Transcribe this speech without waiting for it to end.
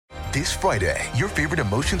This Friday, your favorite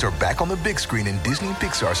emotions are back on the big screen in Disney and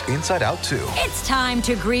Pixar's Inside Out 2. It's time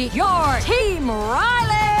to greet your Team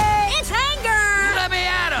Riley. It's anger. Let me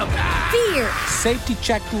at him. Fear. Safety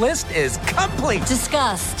checklist is complete.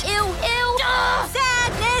 Disgust. Ew.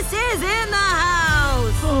 Sadness is in the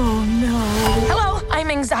house. Oh, no. Hello, I'm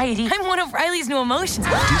anxiety. I'm one of Riley's new emotions.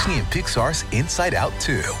 Disney and Pixar's Inside Out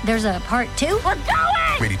 2. There's a part 2? We're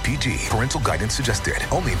going! Rated PG. Parental guidance suggested.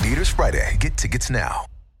 Only in theaters Friday. Get tickets now.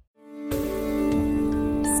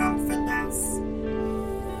 Something else.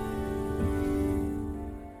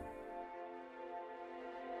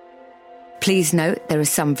 Please note there are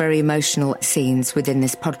some very emotional scenes within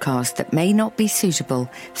this podcast that may not be suitable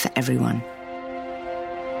for everyone.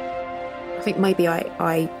 I think maybe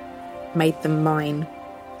I made them mine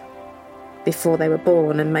before they were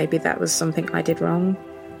born, and maybe that was something I did wrong.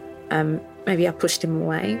 Maybe I pushed him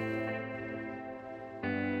away.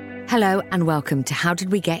 Hello and welcome to How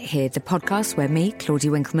Did We Get Here, the podcast where me, Claudia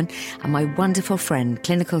Winkleman, and my wonderful friend,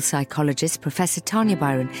 clinical psychologist Professor Tanya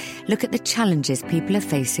Byron, look at the challenges people are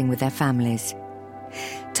facing with their families.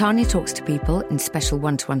 Tanya talks to people in special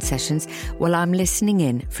one-to-one sessions while I'm listening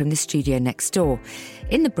in from the studio next door.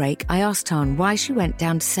 In the break, I asked Tanya why she went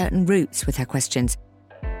down certain routes with her questions.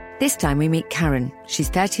 This time we meet Karen. She's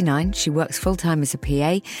 39, she works full-time as a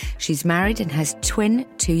PA, she's married and has twin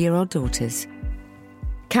 2-year-old daughters.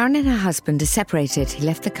 Karen and her husband are separated. He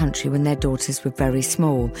left the country when their daughters were very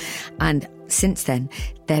small, and since then,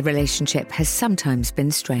 their relationship has sometimes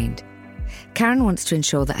been strained. Karen wants to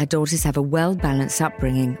ensure that her daughters have a well-balanced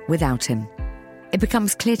upbringing without him. It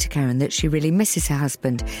becomes clear to Karen that she really misses her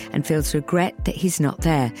husband and feels regret that he's not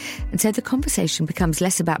there, and so the conversation becomes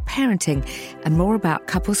less about parenting and more about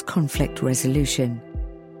couples' conflict resolution.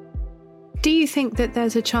 Do you think that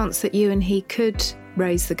there's a chance that you and he could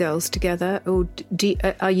raise the girls together, or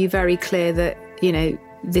are you very clear that, you know,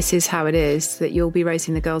 this is how it is, that you'll be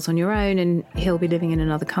raising the girls on your own and he'll be living in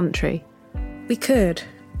another country? We could.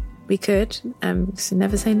 So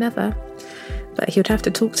never say never. But he would have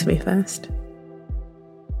to talk to me first.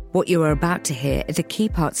 What you are about to hear are the key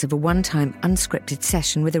parts of a one-time unscripted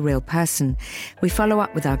session with a real person. We follow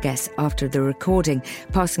up with our guests after the recording,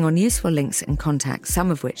 passing on useful links and contacts,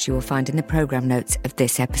 some of which you will find in the programme notes of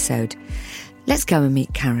this episode. Let's go and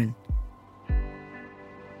meet Karen.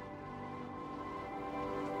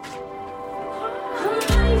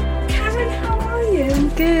 Hi, Karen, how are you? I'm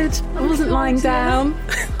good. I wasn't lying down.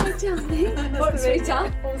 What have we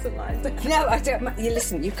done? I wasn't lying down. No, I don't. You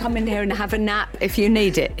listen, you come in here and have a nap if you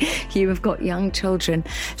need it. You have got young children.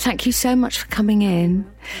 Thank you so much for coming in.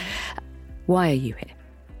 Why are you here?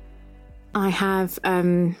 I have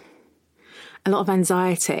a lot of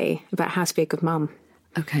anxiety about how to be a good mum.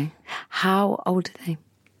 Okay. How old are they?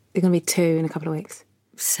 They're going to be 2 in a couple of weeks.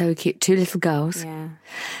 So cute. 2 little girls. Yeah.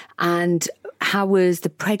 And how was the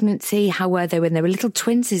pregnancy? How were they when they were little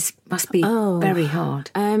twins? It must be very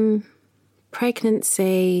hard.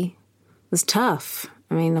 Pregnancy was tough.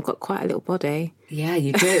 I mean, I've got quite a little body. Yeah,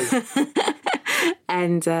 you do.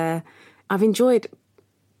 And I've enjoyed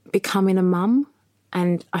becoming a mum.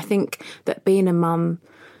 And I think that being a mum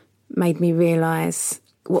made me realise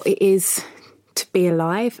what it is to be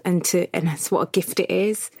alive, and that's what a gift it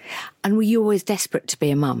is. And were you always desperate to be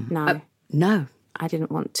a mum? No. No. I didn't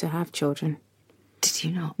want to have children. Did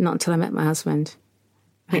you not? Not until I met my husband.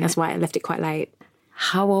 I think that's why I left it quite late.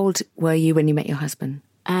 How old were you when you met your husband?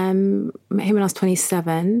 Met him when I was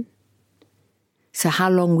 27. So how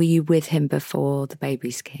long were you with him before the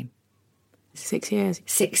babies came? 6 years.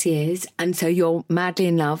 6 years. And so you're madly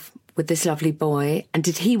in love with this lovely boy. And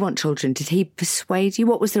did he want children? Did he persuade you?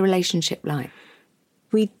 What was the relationship like?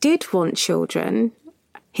 We did want children.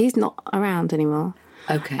 He's not around anymore.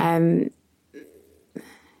 Okay.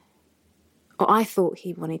 Or I thought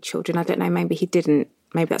he wanted children. I don't know, maybe he didn't.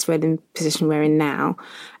 Maybe that's where the position we're in now.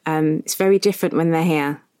 It's very different when they're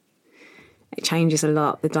here. It changes a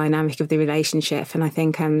lot, the dynamic of the relationship. And I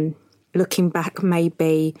think looking back,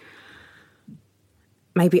 maybe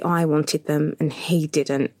I wanted them and he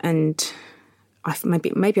didn't. And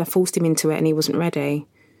maybe I forced him into it and he wasn't ready.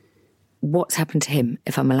 What's happened to him,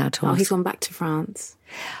 if I'm allowed to ask? Oh, he's gone back to France.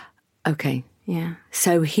 Okay. Yeah.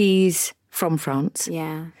 So he's from France.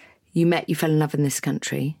 Yeah. You fell in love in this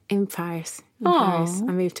country? In Paris. Paris.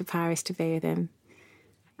 I moved to Paris to be with him.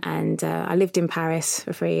 And I lived in Paris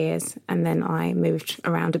for 3 years, and then I moved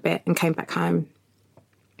around a bit and came back home.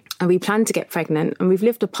 And we planned to get pregnant, and we've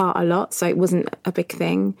lived apart a lot, so it wasn't a big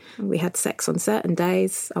thing. We had sex on certain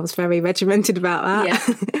days. I was very regimented about that.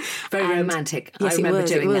 Yeah. Very romantic. Yes, I remember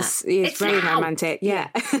doing that. It was very romantic, yeah.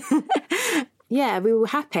 Yeah, we were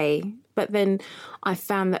happy. But then I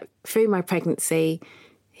found that through my pregnancy,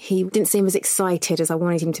 he didn't seem as excited as I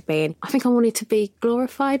wanted him to be. And I think I wanted to be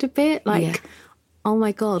glorified a bit, like, oh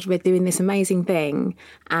my God, we're doing this amazing thing.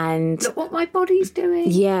 And look what my body's doing.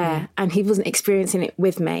 Yeah, and he wasn't experiencing it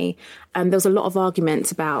with me. There was a lot of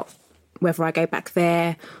arguments about whether I go back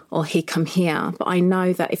there or he come here. But I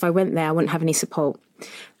know that if I went there, I wouldn't have any support.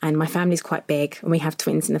 And my family's quite big and we have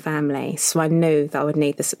twins in the family. So I knew that I would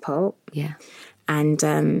need the support. Yeah.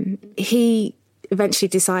 And he eventually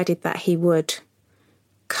decided that he would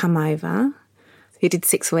come over. He did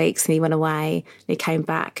 6 weeks and he went away. And he came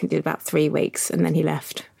back and did about 3 weeks and then he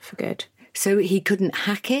left for good. So he couldn't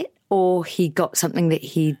hack it, or he got something that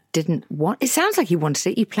he didn't want? It sounds like he wanted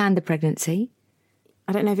it. You planned the pregnancy.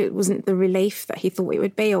 I don't know if it wasn't the relief that he thought it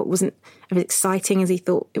would be, or it wasn't as exciting as he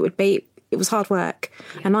thought it would be. It was hard work,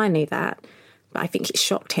 and I knew that. But I think it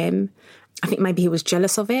shocked him. I think maybe he was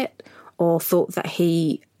jealous of it, or thought that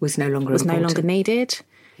he was no longer needed.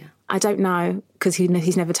 Yeah. I don't know, because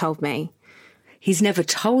he's never told me. He's never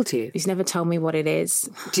told you? He's never told me what it is.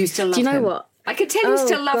 Do you still love him? Do you know what? I can tell you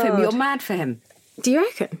still love him. You're mad for him. Do you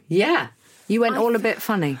reckon? Yeah. You went all a bit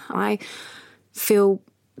funny. I feel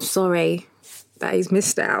sorry that he's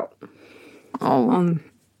missed out on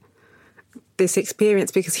this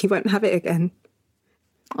experience because he won't have it again.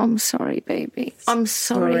 I'm sorry, baby. I'm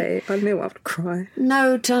sorry. I knew I'd cry.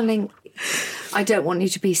 No, darling. I don't want you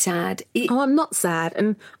to be sad. I'm not sad,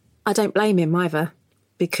 and I don't blame him either,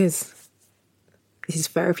 because this is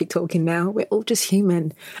therapy talking now. We're all just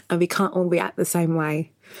human and we can't all react the same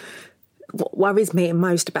way. What worries me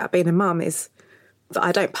most about being a mum is that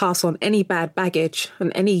I don't pass on any bad baggage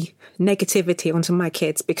and any negativity onto my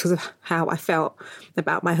kids because of how I felt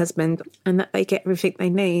about my husband, and that they get everything they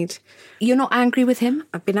need. You're not angry with him?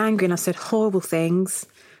 I've been angry and I've said horrible things,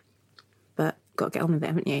 but got to get on with it,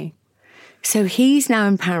 haven't you? So he's now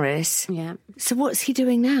in Paris. Yeah. So what's he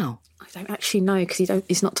doing now? I don't actually know, because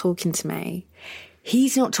he's not talking to me.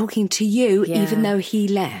 He's not talking to you, even though he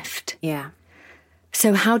left? Yeah.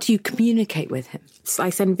 So how do you communicate with him? So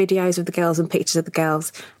I send videos of the girls and pictures of the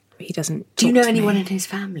girls. He doesn't talk Do you know to anyone me. in his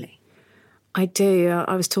family? I do.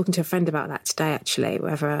 I was talking to a friend about that today, actually,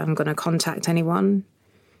 whether I'm going to contact anyone,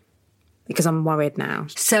 because I'm worried now.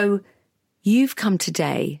 So you've come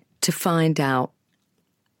today to find out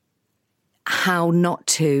how not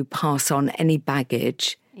to pass on any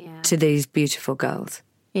baggage to these beautiful girls.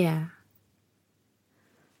 Yeah.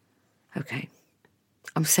 Okay.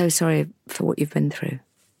 I'm so sorry for what you've been through.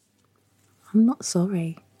 I'm not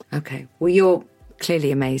sorry. Okay. Well, you're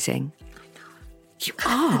clearly amazing. You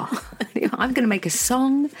are. I'm going to make a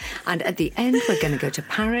song, and at the end we're going to go to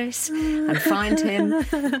Paris and find him,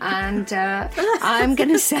 and I'm going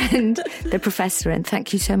to send the professor in.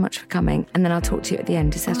 Thank you so much for coming, and then I'll talk to you at the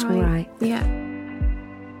end. Is that all right? Yeah.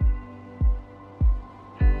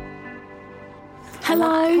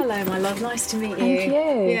 Hello, my love. Nice to meet you. Thank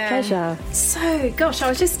you. Yeah. Pleasure. So, gosh, I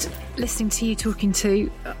was just listening to you talking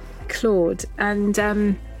to Claude, and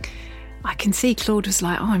I can see Claude was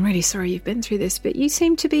like, oh, I'm really sorry you've been through this, but you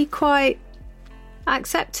seem to be quite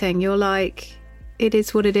accepting. You're like, it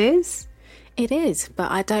is what it is. It is,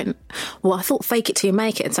 but I don't... Well, I thought fake it till you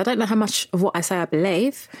make it, so I don't know how much of what I say I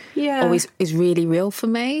believe always is really real for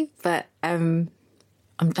me, but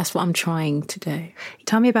that's what I'm trying to do.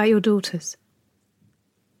 Tell me about your daughters.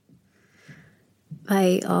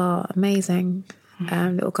 They are amazing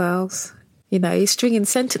little girls. You know, you're stringing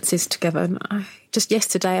sentences together. And just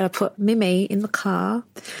yesterday I put Mimi in the car,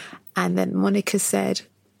 and then Monica said,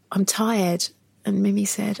 I'm tired. And Mimi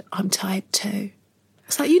said, I'm tired too.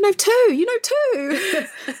 It's like, you know too.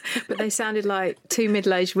 But they sounded like two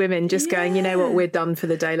middle-aged women just going, you know what, we're done for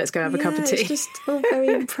the day, let's go have a cup of tea. It's just all very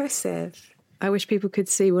impressive. I wish people could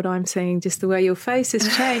see what I'm seeing, just the way your face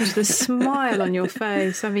has changed, the smile on your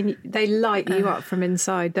face. I mean, they light you up from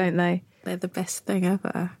inside, don't they? They're the best thing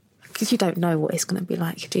ever. Because you don't know what it's going to be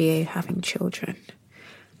like, do you, having children?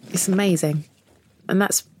 It's amazing. And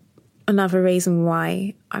that's another reason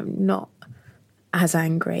why I'm not as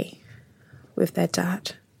angry with their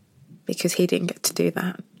dad, because he didn't get to do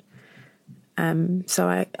that. So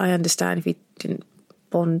I understand if he didn't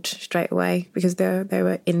bond straight away, because they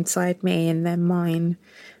were inside me and they're mine.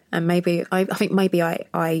 And maybe I think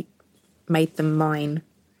I made them mine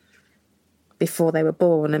before they were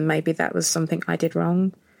born, and maybe that was something I did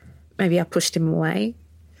wrong. Maybe I pushed him away.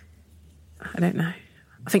 I don't know.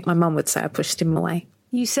 I think my mum would say I pushed him away.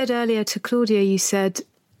 You said earlier to Claudia, you said,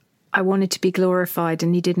 I wanted to be glorified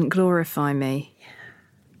and you didn't glorify me.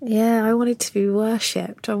 Yeah, I wanted to be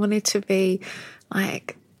worshipped. I wanted to be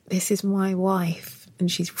like, this is my wife and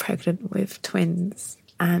she's pregnant with twins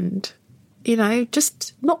and you know,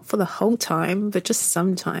 just not for the whole time, but just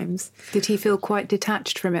sometimes. Did he feel quite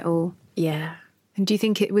detached from it all? Yeah. And do you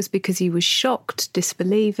think it was because he was shocked,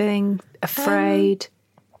 disbelieving, afraid?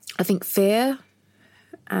 I think fear,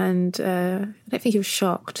 and I don't think he was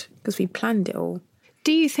shocked because we planned it all.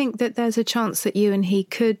 Do you think that there's a chance that you and he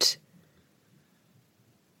could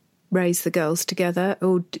raise the girls together?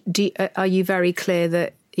 Or are you very clear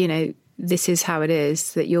that, you know, this is how it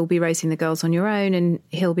is, that you'll be raising the girls on your own and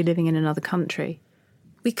he'll be living in another country?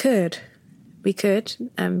 We could.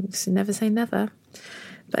 So never say never.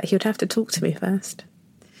 But he would have to talk to me first.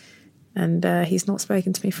 And he's not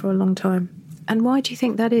spoken to me for a long time. And why do you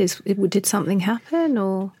think that is? Did something happen,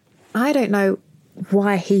 or? I don't know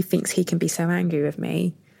why he thinks he can be so angry with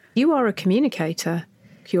me. You are a communicator.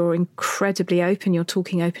 You're incredibly open. You're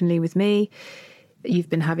talking openly with me. You've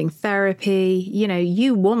been having therapy. You know,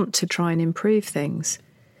 you want to try and improve things.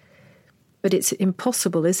 But it's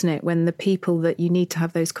impossible, isn't it, when the people that you need to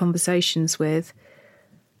have those conversations with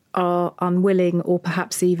are unwilling, or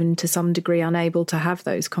perhaps even to some degree unable to have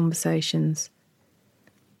those conversations.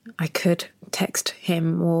 I could text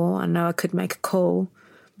him, or I know I could make a call,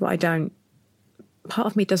 but I don't. Part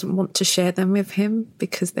of me doesn't want to share them with him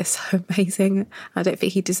because they're so amazing. I don't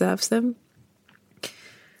think he deserves them.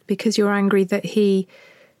 Because you're angry that he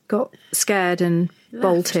got scared and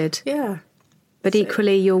bolted. Yeah. But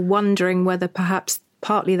equally, you're wondering whether perhaps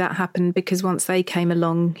partly that happened because once they came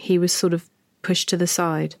along, he was sort of pushed to the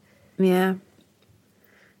side. Yeah.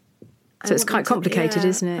 So it's quite complicated,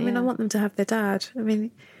 isn't it? I mean, I want them to have their dad. I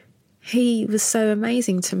mean, he was so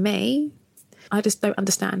amazing to me. I just don't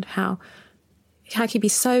understand how can you be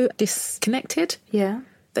so disconnected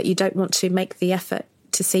that you don't want to make the effort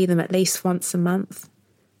to see them at least once a month.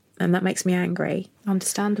 And that makes me angry.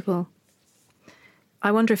 Understandable.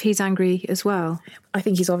 I wonder if he's angry as well. I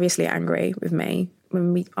think he's obviously angry with me.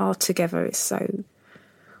 When we are together, it's so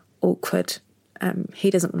awkward. He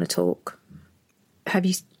doesn't want to talk. Have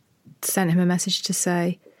you sent him a message to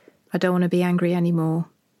say, I don't want to be angry anymore?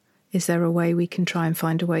 Is there a way we can try and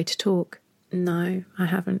find a way to talk? No, I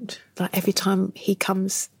haven't. Like every time he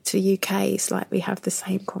comes to the UK, it's like we have the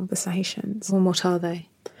same conversations. And what are they?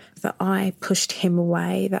 That I pushed him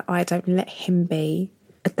away, that I don't let him be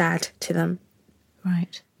a dad to them.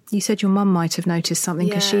 Right. You said your mum might have noticed something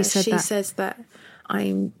because she said she says that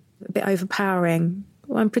I'm a bit overpowering.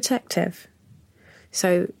 Well, I'm protective.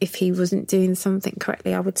 So if he wasn't doing something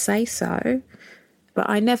correctly, I would say so. But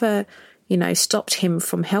I never, stopped him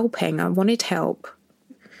from helping. I wanted help.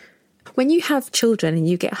 When you have children and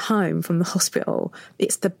you get home from the hospital,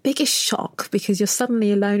 it's the biggest shock because you're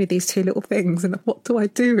suddenly alone with these two little things and what do I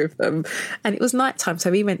do with them? And it was nighttime,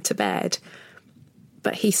 so we went to bed.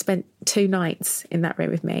 But he spent 2 nights in that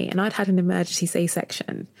room with me and I'd had an emergency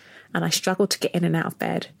C-section and I struggled to get in and out of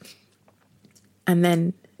bed. And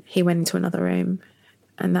then he went into another room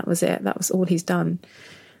and that was it. That was all he's done.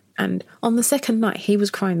 And on the second night, he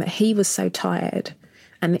was crying that he was so tired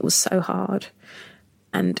and it was so hard.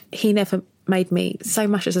 And he never made me so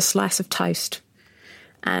much as a slice of toast.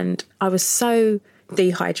 And I was so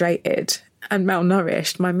dehydrated and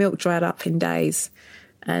malnourished. My milk dried up in days.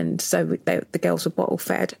 And so the girls were bottle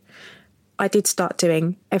fed. I did start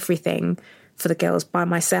doing everything for the girls by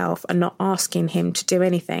myself and not asking him to do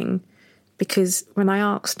anything. Because when I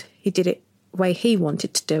asked, he did it the way he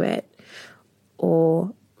wanted to do it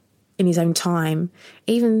or in his own time.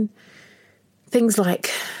 Even things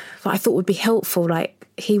like what I thought would be helpful, like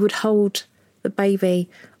he would hold the baby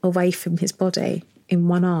away from his body in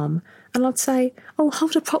one arm. And I'd say, oh,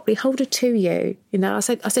 hold her properly, hold her to you. I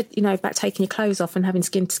said, about taking your clothes off and having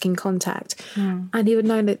skin-to-skin contact. Mm. And he would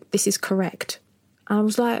know that this is correct. And I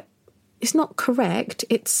was like, it's not correct.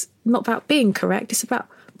 It's not about being correct. It's about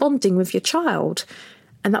bonding with your child.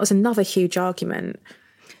 And that was another huge argument.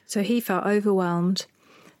 So he felt overwhelmed,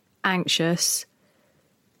 anxious,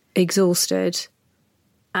 exhausted,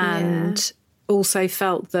 and also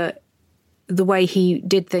felt that the way he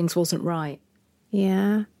did things wasn't right.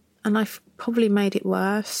 Yeah. And I've probably made it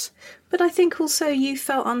worse. But I think also you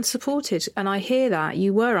felt unsupported, and I hear that.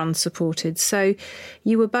 You were unsupported. So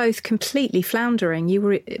you were both completely floundering. You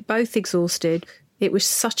were both exhausted. It was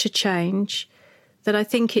such a change that I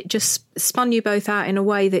think it just spun you both out in a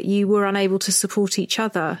way that you were unable to support each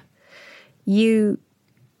other. You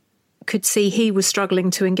could see he was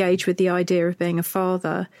struggling to engage with the idea of being a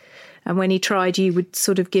father. And when he tried, you would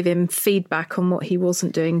sort of give him feedback on what he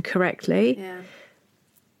wasn't doing correctly. Yeah.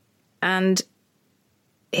 And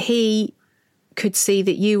he could see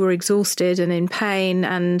that you were exhausted and in pain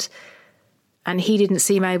and he didn't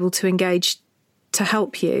seem able to engage to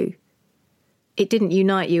help you. It didn't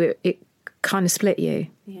unite you. It kind of split you.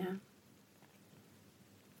 Yeah.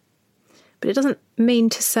 But it doesn't mean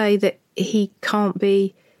to say that he can't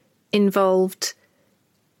be involved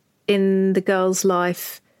in the girl's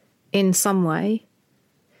life in some way.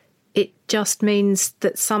 It just means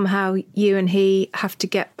that somehow you and he have to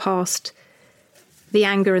get past the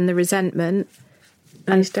anger and the resentment.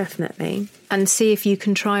 Most definitely. And see if you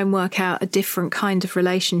can try and work out a different kind of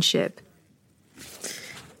relationship.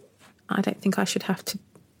 I don't think I should have to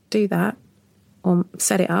do that or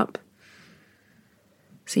set it up.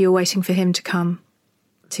 So you're waiting for him to come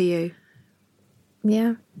to you?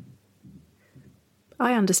 Yeah.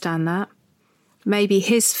 I understand that. Maybe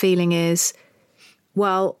his feeling is,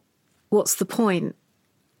 well, what's the point?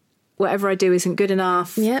 Whatever I do isn't good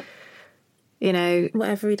enough. Yep. You know.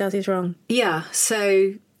 Whatever he does is wrong. Yeah,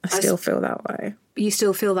 so... I still feel that way. You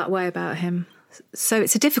still feel that way about him. So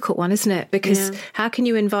it's a difficult one, isn't it? Because how can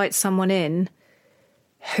you invite someone in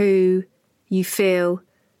who you feel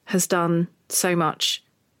has done so much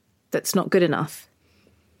that's not good enough?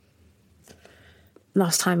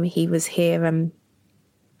 Last time he was here, I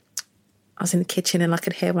was in the kitchen and I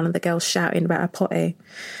could hear one of the girls shouting about her potty.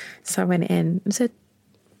 So I went in and said,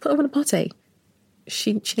 put her on a potty.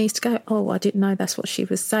 She needs to go. Oh, I didn't know that's what she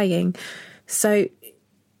was saying. So...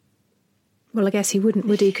 Well, I guess he wouldn't,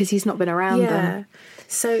 would he? Because he's not been around them.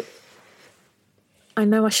 So I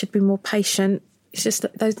know I should be more patient. It's just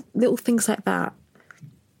that those little things like that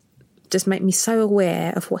just make me so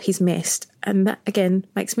aware of what he's missed. And that, again,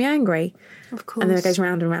 makes me angry. Of course. And then it goes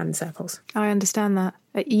round and round in circles. I understand that.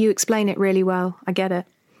 You explain it really well. I get it.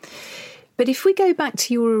 But if we go back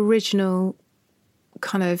to your original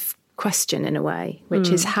kind of question in a way, which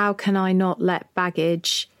is how can I not let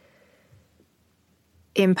baggage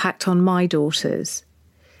impact on my daughters?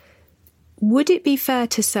 Would it be fair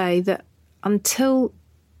to say that until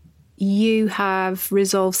you have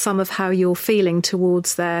resolved some of how you're feeling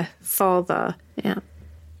towards their father,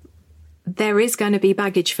 there is going to be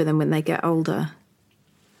baggage for them when they get older?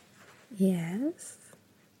 Yes.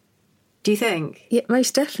 Do you think? Yeah,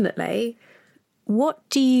 most definitely. What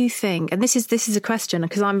do you think? And this is a question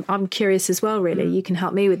because I'm curious as well, really. You can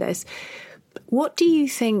help me with this. What do you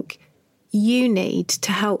think you need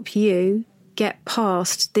to help you get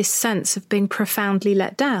past this sense of being profoundly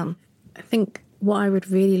let down? I think what I would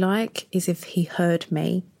really like is if he heard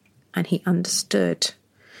me and he understood.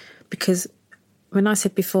 Because when I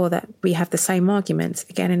said before that we have the same arguments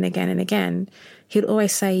again and again and again, he'd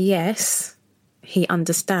always say yes, he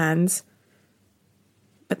understands,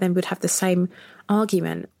 but then we'd have the same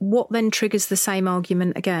argument. What then triggers the same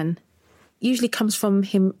argument again? Usually comes from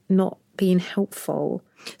him not being helpful.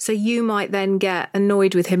 So you might then get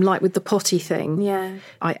annoyed with him, like with the potty thing. Yeah.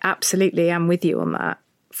 I absolutely am with you on that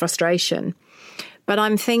frustration. But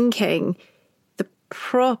I'm thinking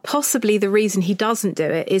possibly the reason he doesn't do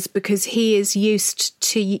it is because he is used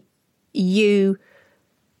to you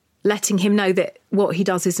letting him know that what he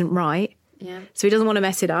does isn't right. Yeah. So he doesn't want to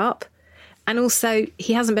mess it up. And also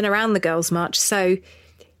he hasn't been around the girls much, so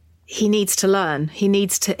he needs to learn. He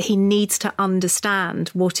needs to understand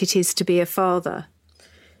what it is to be a father.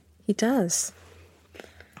 He does.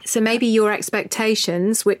 So maybe your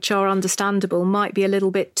expectations, which are understandable, might be a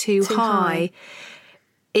little bit too high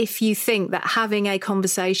if you think that having a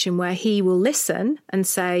conversation where he will listen and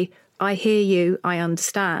say, I hear you, I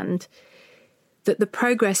understand, that the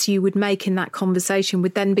progress you would make in that conversation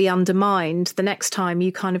would then be undermined the next time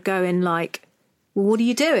you kind of go in like, well, what are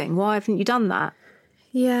you doing? Why haven't you done that?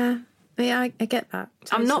 Yeah, I get that.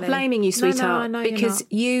 Totally. I'm not blaming you, sweetheart, no, because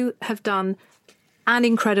you have done an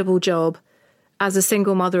incredible job as a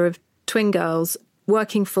single mother of twin girls,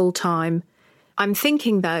 working full time. I'm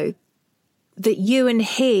thinking, though, that you and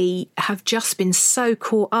he have just been so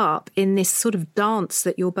caught up in this sort of dance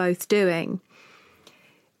that you're both doing,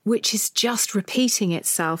 which is just repeating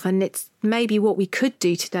itself. And it's maybe what we could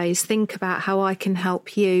do today is think about how I can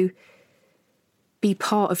help you be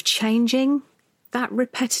part of changing that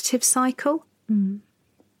repetitive cycle.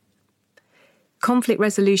 Conflict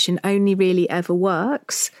resolution only really ever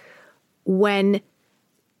works when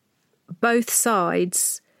both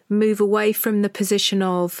sides move away from the position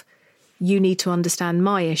of you need to understand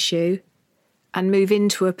my issue and move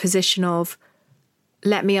into a position of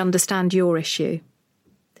let me understand your issue,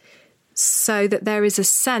 so that there is a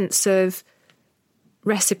sense of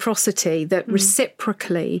reciprocity, that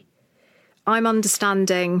reciprocally I'm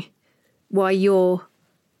understanding why you're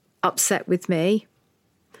upset with me,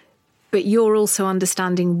 but you're also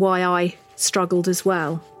understanding why I struggled as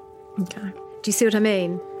well. Okay. Do you see what I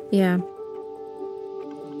mean? Yeah.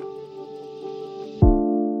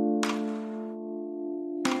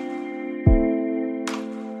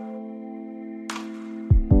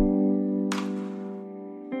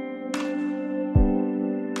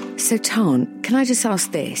 So, Tarn, can I just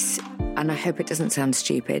ask this, and I hope it doesn't sound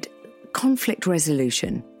stupid, conflict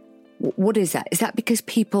resolution, what is that? Is that because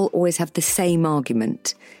people always have the same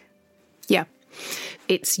argument? Yeah.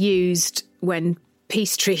 It's used when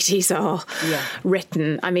peace treaties are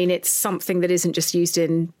written. I mean, it's something that isn't just used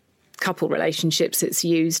in couple relationships, it's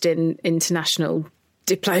used in international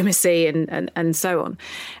diplomacy and so on.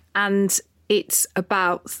 And it's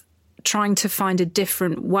about trying to find a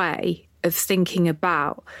different way of thinking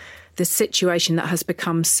about the situation that has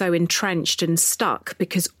become so entrenched and stuck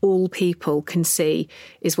because all people can see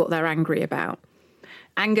is what they're angry about.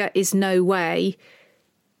 Anger is no way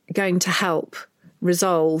going to help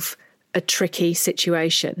resolve a tricky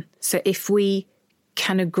situation. So if we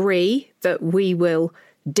can agree that we will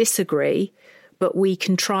disagree, but we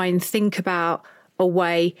can try and think about a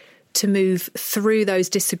way to move through those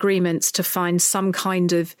disagreements to find some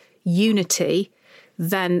kind of unity,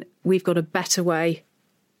 then we've got a better way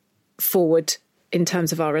forward in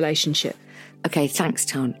terms of our relationship. Okay, thanks,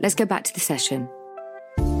 Tarn. Let's go back to the session.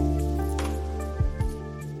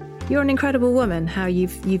 You're an incredible woman, how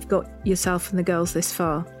you've got yourself and the girls this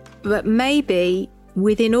far. But maybe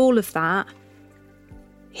within all of that,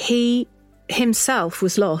 he himself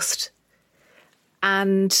was lost.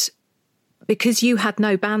 And because you had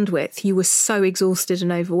no bandwidth, you were so exhausted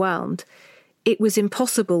and overwhelmed, it was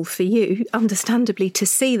impossible for you, understandably, to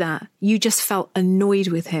see that. You just felt annoyed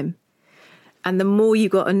with him. And the more you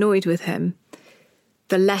got annoyed with him,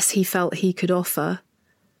 the less he felt he could offer.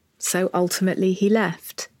 So ultimately he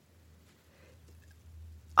left.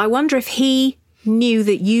 I wonder if he knew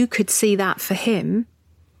that you could see that for him,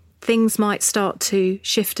 things might start to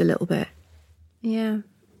shift a little bit. Yeah.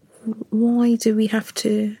 Why do we have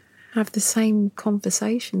to have the same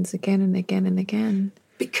conversations again and again and again?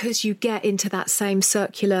 Because you get into that same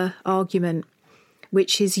circular argument,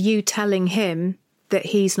 which is you telling him that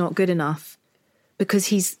he's not good enough because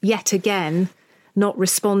he's yet again not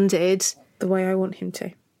responded the way I want him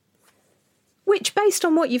to. Which, based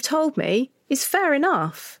on what you've told me, is fair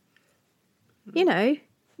enough. You know,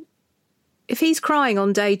 if he's crying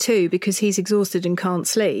on day 2 because he's exhausted and can't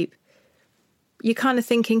sleep, you're kind of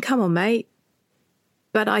thinking, come on, mate.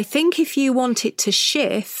 But I think if you want it to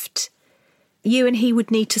shift, you and he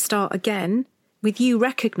would need to start again with you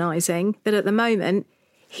recognising that at the moment,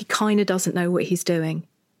 he kind of doesn't know what he's doing.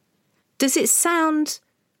 Does it sound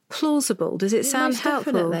plausible? Does it sound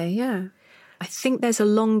helpful? Definitely, yeah. I think there's a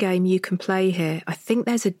long game you can play here. I think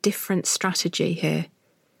there's a different strategy here.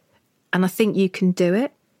 And I think you can do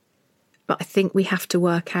it. But I think we have to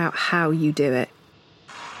work out how you do it.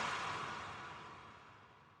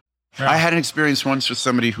 I had an experience once with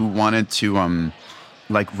somebody who wanted to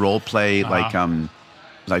like role play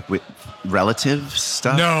like with relative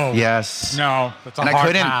stuff. No. Yes. No. That's a and hard I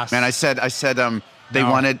couldn't. pass. And I said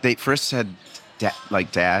they first said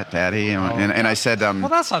daddy and I said well,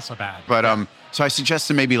 that's not so bad. But so I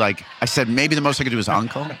suggested maybe the most I could do is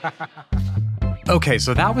uncle. Okay,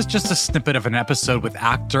 so that was just a snippet of an episode with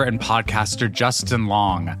actor and podcaster Justin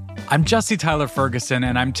Long. I'm Jesse Tyler Ferguson,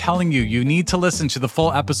 and I'm telling you, you need to listen to the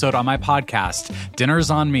full episode on my podcast, Dinner's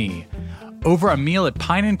on Me. Over a meal at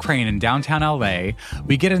Pine and Crane in downtown LA,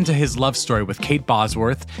 we get into his love story with Kate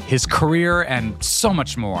Bosworth, his career, and so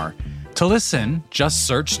much more. To listen, just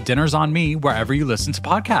search Dinner's on Me wherever you listen to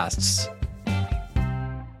podcasts.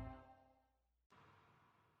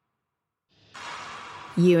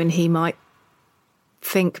 You and he might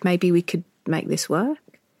think maybe we could make this work.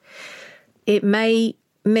 It may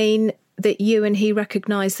mean that you and he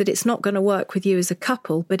recognise that it's not going to work with you as a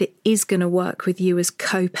couple, but it is going to work with you as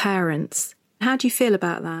co-parents. How do you feel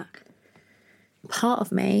about that? Part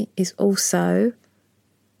of me is also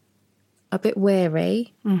a bit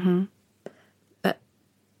wary that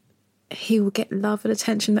he will get love and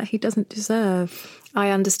attention that he doesn't deserve. I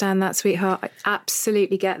understand that, sweetheart. I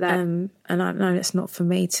absolutely get that. And I know it's not for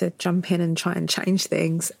me to jump in and try and change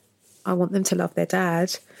things. I want them to love their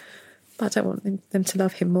dad, but I don't want them to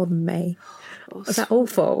love him more than me. Is that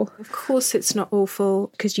awful? Of course it's not awful,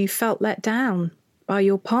 because you felt let down by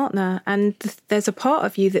your partner. And there's a part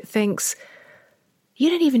of you that thinks, you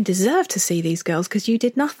don't even deserve to see these girls because you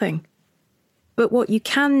did nothing. But what you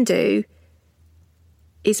can do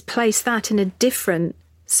is place that in a different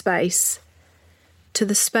space to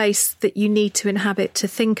the space that you need to inhabit to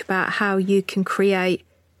think about how you can create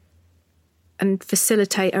and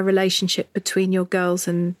facilitate a relationship between your girls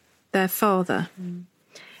and their father.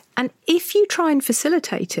 And if you try and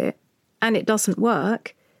facilitate it and it doesn't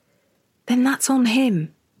work, then that's on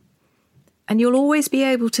him. And you'll always be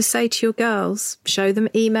able to say to your girls, show them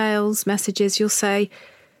emails, messages, you'll say,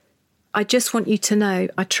 I just want you to know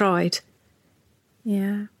I tried.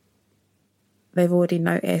 Yeah. they've already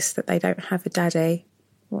noticed that they don't have a daddy.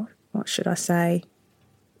 What should I say?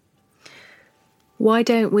 Why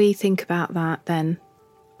don't we think about that then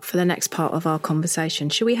for the next part of our conversation?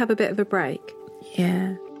 Should we have a bit of a break?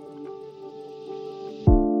 Yeah.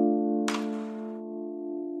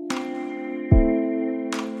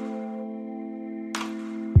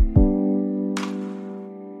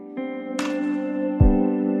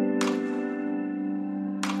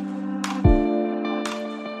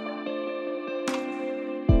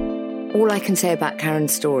 All I can say about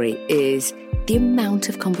Karen's story is the amount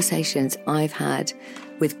of conversations I've had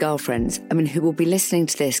with girlfriends, who will be listening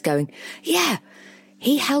to this going, yeah,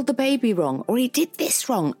 he held the baby wrong, or he did this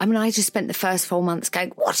wrong. I just spent the first 4 months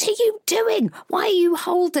going, what are you doing? Why are you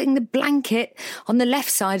holding the blanket on the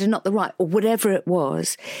left side and not the right? Or whatever it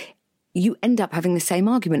was. You end up having the same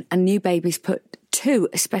argument, and new babies put, too,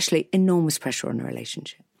 especially, enormous pressure on a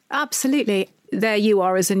relationship. Absolutely. There you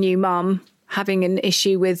are as a new mum, having an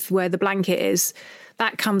issue with where the blanket is.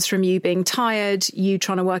 That comes from you being tired, you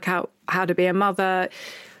trying to work out how to be a mother.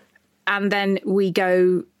 And then we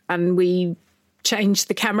go and we change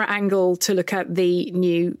the camera angle to look at the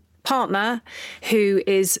new partner who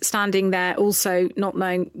is standing there also not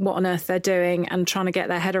knowing what on earth they're doing and trying to get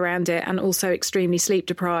their head around it, and also extremely sleep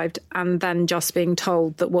deprived, and then just being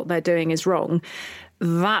told that what they're doing is wrong.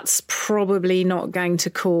 That's probably not going to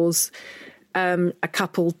cause a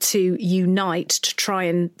couple to unite to try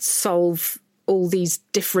and solve all these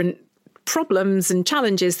different problems and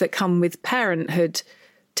challenges that come with parenthood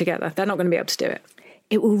together. They're not going to be able to do it.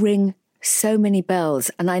 It will ring so many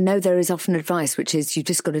bells. And I know there is often advice, which is you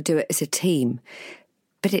just got to do it as a team.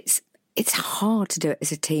 But it's hard to do it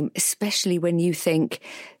as a team, especially when you think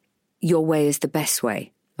your way is the best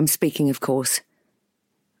way. I'm speaking, of course,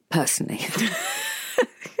 personally.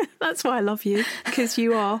 That's why I love you, because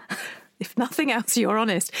you are. If nothing else, you're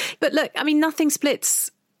honest. But look, nothing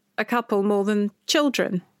splits a couple more than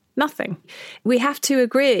children. Nothing. We have to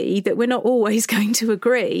agree that we're not always going to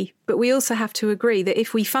agree, but we also have to agree that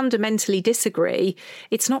if we fundamentally disagree,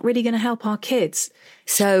 it's not really going to help our kids.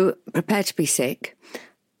 So, prepare to be sick.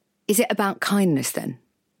 Is it about kindness then?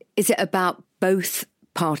 Is it about both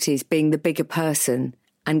parties being the bigger person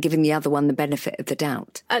and giving the other one the benefit of the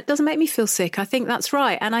doubt? It doesn't make me feel sick. I think that's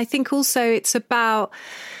right. And I think also it's about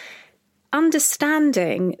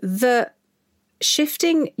understanding that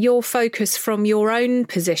shifting your focus from your own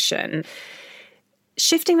position,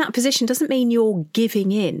 shifting that position doesn't mean you're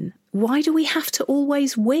giving in. Why do we have to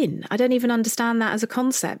always win? I don't even understand that as a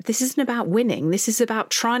concept. This isn't about winning. This is about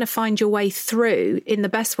trying to find your way through in the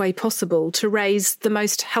best way possible to raise the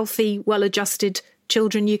most healthy, well-adjusted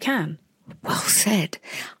children you can. Well said.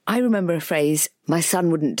 I remember a phrase, my son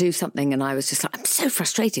wouldn't do something and I was just like, I'm so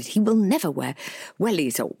frustrated. He will never wear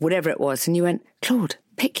wellies or whatever it was. And you went, Claude,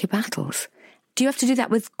 pick your battles. Do you have to do that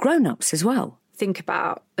with grown-ups as well? Think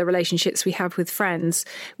about the relationships we have with friends.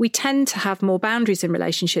 We tend to have more boundaries in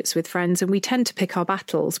relationships with friends, and we tend to pick our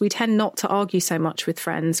battles. We tend not to argue so much with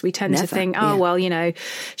friends. We tend to think, well,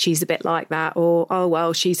 she's a bit like that, or, oh,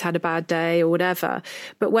 well, she's had a bad day or whatever.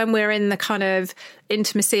 But when we're in the kind of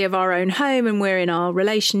intimacy of our own home and we're in our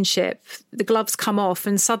relationship, the gloves come off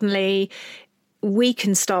and suddenly we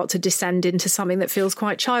can start to descend into something that feels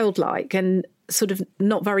quite childlike and sort of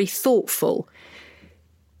not very thoughtful.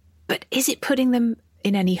 But is it putting them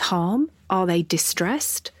in any harm? Are they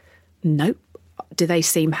distressed? Nope. Do they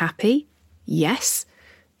seem happy? Yes.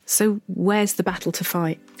 So where's the battle to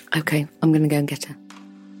fight? Okay, I'm going to go and get her.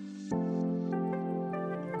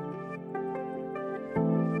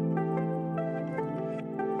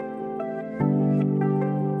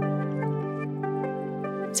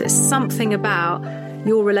 So it's something about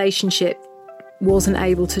your relationship wasn't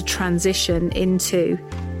able to transition into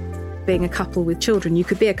being a couple with children. You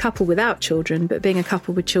could be a couple without children, but being a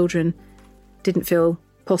couple with children didn't feel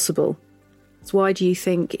possible. So why do you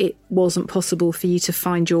think it wasn't possible for you to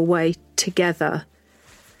find your way together?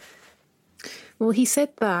 Well, he said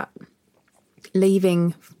that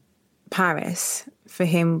leaving Paris for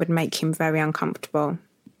him would make him very uncomfortable.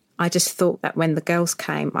 I just thought that when the girls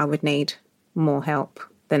came, I would need more help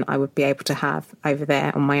than I would be able to have over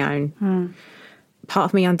there on my own. Part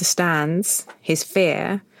of me understands his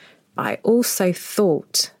fear. I also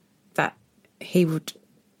thought that he would,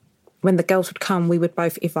 when the girls would come, we would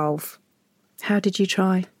both evolve. How did you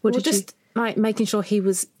try? Like making sure he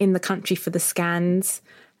was in the country for the scans.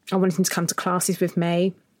 I wanted him to come to classes with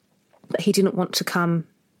me, but he didn't want to come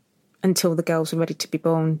until the girls were ready to be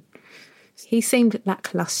born. He seemed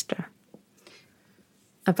lacklustre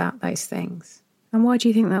about those things. And why do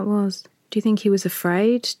you think that was? Do you think he was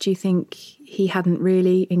afraid? Do you think he hadn't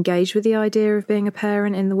really engaged with the idea of being a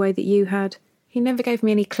parent in the way that you had? He never gave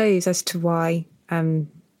me any clues as to why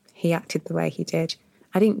he acted the way he did.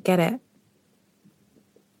 I didn't get it.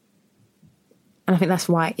 And I think that's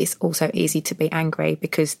why it's also easy to be angry,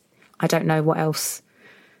 because I don't know what else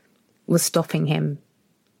was stopping him.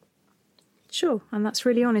 Sure, and that's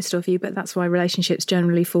really honest of you, but that's why relationships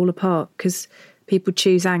generally fall apart, because people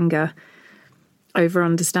choose anger over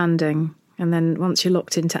understanding. And then once you're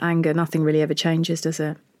locked into anger, nothing really ever changes, does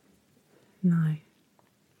it? No.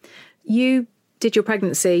 You did your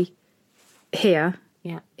pregnancy here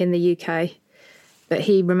Yeah. in the UK, but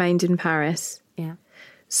he remained in Paris. Yeah.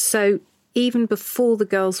 So even before the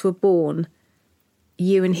girls were born,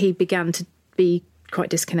 you and he began to be quite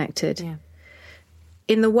disconnected. Yeah.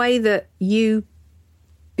 In the way that you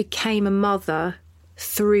became a mother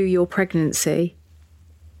through your pregnancy,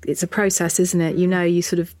 it's a process, isn't it? You know, you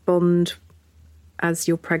sort of bond as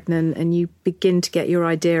you're pregnant and you begin to get your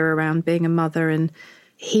idea around being a mother, and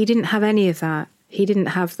he didn't have any of that. He didn't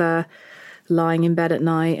have the lying in bed at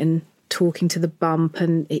night and talking to the bump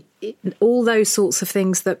and all those sorts of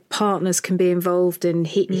things that partners can be involved in.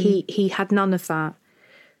 He had none of that.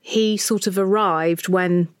 He sort of arrived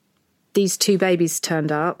when these two babies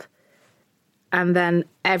turned up, and then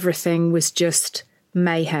everything was just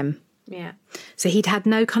mayhem. Yeah. So he'd had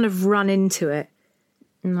no kind of run into it.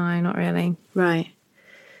 No, not really. Right.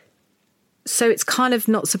 So it's kind of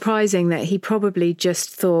not surprising that he probably just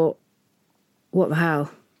thought, what the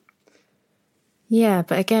hell? Yeah,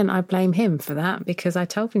 but again, I blame him for that because I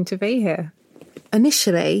told him to be here.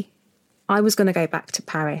 Initially, I was going to go back to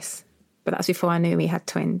Paris, but that's before I knew he had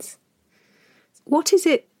twins. What is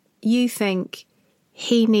it you think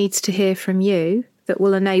he needs to hear from you that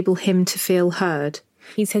will enable him to feel heard?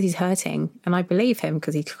 He says he's hurting, and I believe him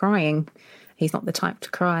because he's crying. He's not the type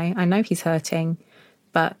to cry. I know he's hurting,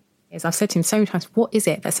 but as I've said to him so many times, what is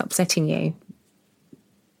it that's upsetting you?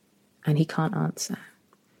 And he can't answer.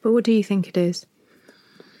 But what do you think it is?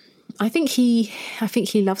 I think he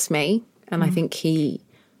loves me, and I think he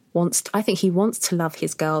wants to love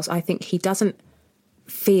his girls. I think he doesn't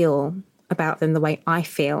feel about them the way I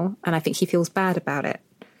feel, and I think he feels bad about it.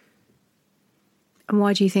 And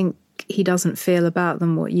why do you think he doesn't feel about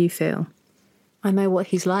them what you feel? I know what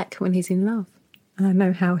he's like when he's in love, and I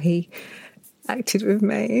know how he acted with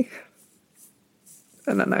me,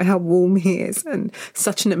 and I know how warm he is and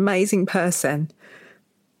such an amazing person.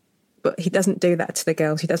 But he doesn't do that to the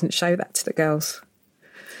girls. He doesn't show that to the girls.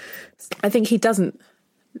 I think he doesn't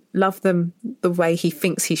love them the way he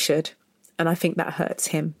thinks he should, and I think that hurts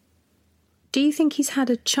him. Do you think he's had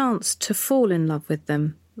a chance to fall in love with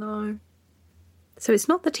them? No. So it's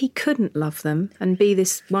not that he couldn't love them and be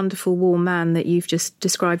this wonderful, warm man that you've just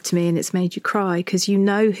described to me and it's made you cry, because you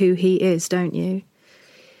know who he is, don't you?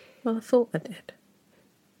 Well, I thought I did.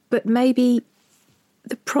 But maybe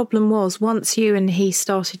the problem was once you and he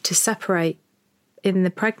started to separate in the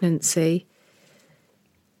pregnancy,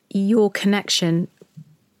 your connection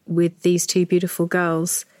with these two beautiful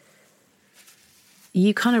girls,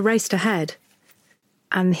 you kind of raced ahead,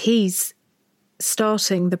 and he's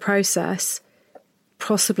starting the process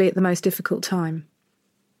possibly at the most difficult time.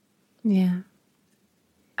 Yeah.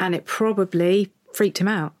 And it probably freaked him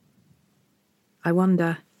out. I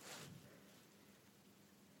wonder.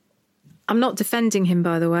 I'm not defending him,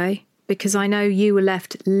 by the way, because I know you were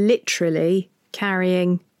left literally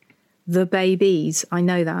carrying the babies. I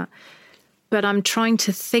know that. But I'm trying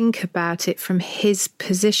to think about it from his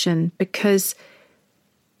position, because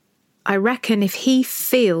I reckon if he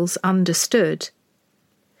feels understood,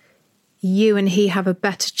 you and he have a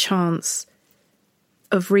better chance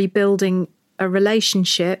of rebuilding a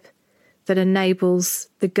relationship that enables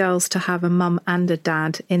the girls to have a mum and a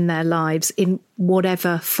dad in their lives in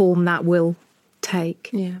whatever form that will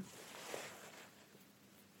take. Yeah.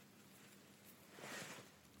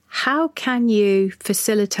 How can you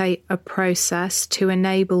facilitate a process to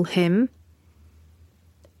enable him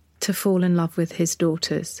to fall in love with his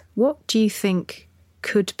daughters? What do you think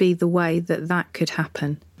could be the way that that could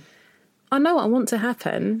happen? I know what I want to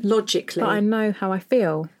happen. Logically. But I know how I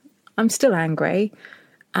feel. I'm still angry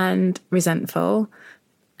and resentful,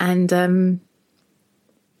 and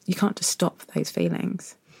you can't just stop those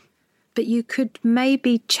feelings. But you could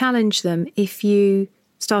maybe challenge them if you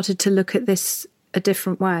started to look at this a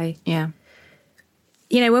different way. Yeah.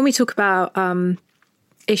 You know, when we talk about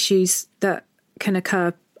issues that can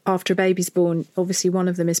occur after a baby's born, obviously one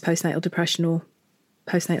of them is postnatal depression or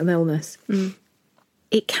postnatal illness.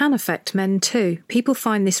 It can affect men too. People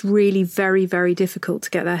find this really very, very difficult to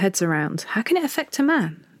get their heads around. How can it affect a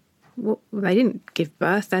man? Well, they didn't give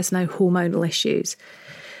birth. There's no hormonal issues.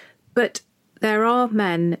 But there are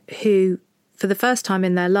men who for the first time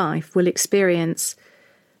in their life, will experience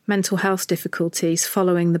mental health difficulties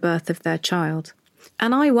following the birth of their child.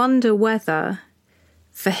 And I wonder whether,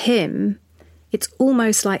 for him, it's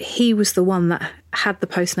almost like he was the one that had the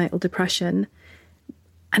postnatal depression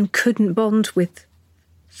and couldn't bond with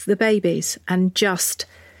the babies and just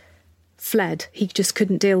fled. He just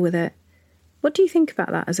couldn't deal with it. What do you think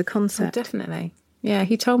about that as a concept? Oh, definitely. Yeah,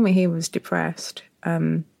 he told me he was depressed.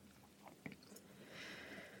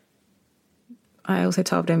 I also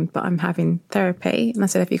told him, but I'm having therapy. And I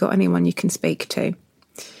said, have you got anyone you can speak to?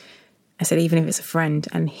 I said, even if it's a friend.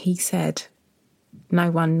 And he said,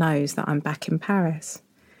 no one knows that I'm back in Paris.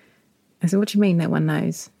 I said, what do you mean no one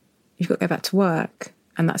knows? You've got to go back to work.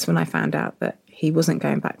 And that's when I found out that he wasn't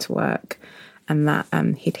going back to work and that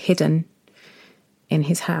he'd hidden in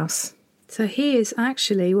his house. So he is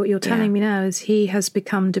actually, what you're telling me now is he has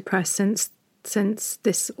become depressed since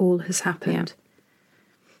this all has happened. Yeah.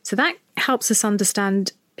 So that helps us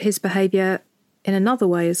understand his behaviour in another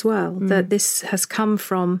way as well, that this has come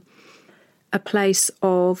from a place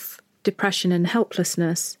of depression and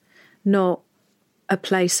helplessness, not a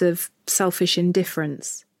place of selfish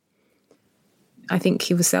indifference. I think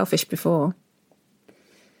he was selfish before.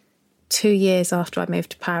 2 years after I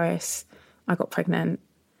moved to Paris, I got pregnant.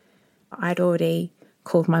 I'd already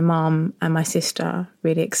called my mum and my sister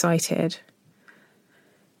really excited.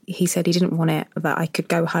 He said he didn't want it, that I could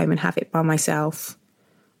go home and have it by myself,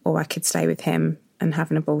 or I could stay with him and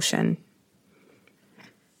have an abortion.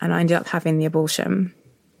 And I ended up having the abortion.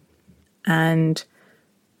 And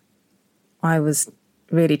I was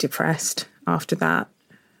really depressed after that.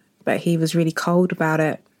 But he was really cold about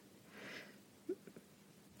it.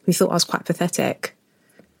 We thought I was quite pathetic.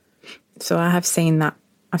 So I have seen that.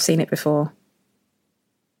 I've seen it before.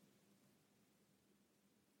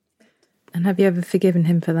 And have you ever forgiven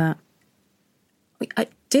him for that? I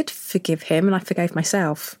did forgive him and I forgave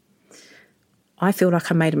myself. I feel like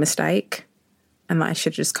I made a mistake and that I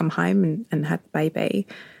should have just come home and had the baby.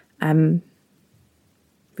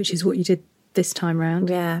 Which is what you did this time round.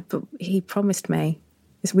 Yeah, but he promised me.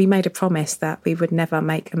 We made a promise that we would never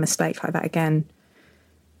make a mistake like that again.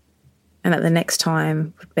 And that the next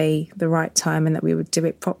time would be the right time and that we would do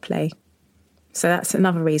it properly. So that's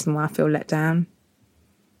another reason why I feel let down.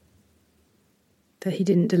 That he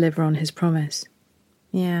didn't deliver on his promise.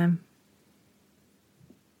 Yeah.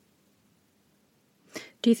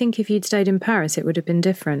 Do you think if you'd stayed in Paris, it would have been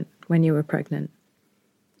different when you were pregnant?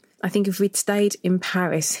 I think if we'd stayed in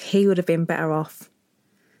Paris, he would have been better off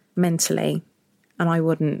mentally, and I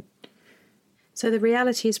wouldn't. So the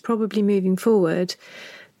reality is probably moving forward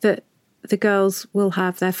that the girls will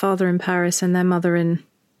have their father in Paris and their mother in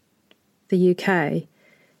the UK,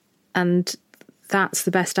 and that's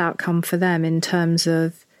the best outcome for them in terms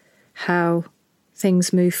of how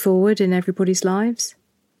things move forward in everybody's lives?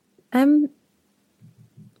 I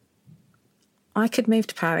could move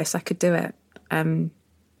to Paris. I could do it.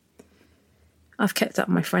 I've kept up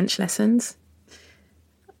my French lessons.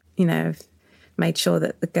 You know, I've made sure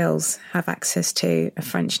that the girls have access to a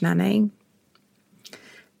French nanny.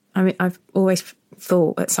 I mean, I've always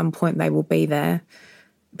thought at some point they will be there.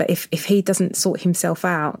 But if he doesn't sort himself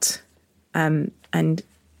out and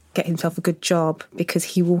get himself a good job, because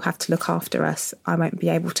he will have to look after us, I won't be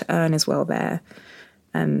able to earn as well there,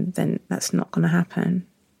 then that's not going to happen.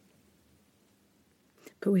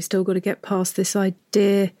 But we still got to get past this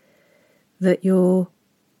idea that you're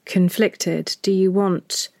conflicted. Do you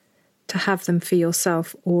want to have them for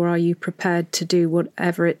yourself, or are you prepared to do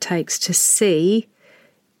whatever it takes to see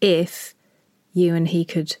if you and he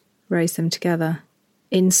could raise them together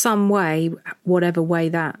in some way, whatever way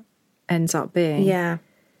that ends up being? Yeah.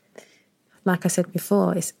 Like I said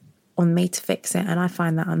before, it's on me to fix it, and I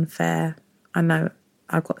find that unfair. I know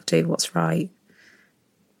I've got to do what's right.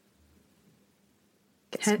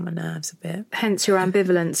 Gets on my nerves a bit. Hence your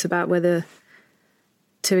ambivalence about whether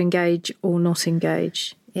to engage or not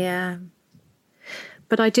engage. Yeah.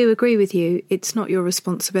 But I do agree with you. It's not your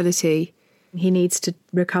responsibility. He needs to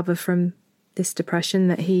recover from this depression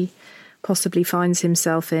that he possibly finds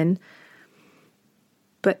himself in.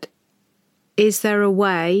 But is there a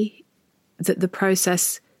way that the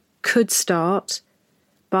process could start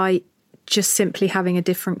by just simply having a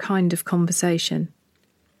different kind of conversation?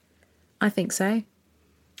 I think so.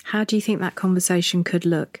 How do you think that conversation could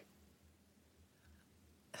look?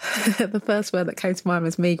 The first word that came to mind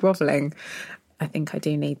was me grovelling. I think I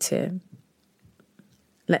do need to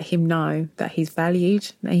let him know that he's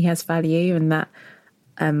valued, that he has value, and that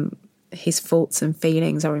his thoughts and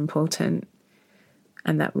feelings are important,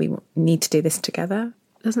 and that we need to do this together.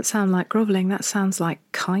 It doesn't sound like grovelling. That sounds like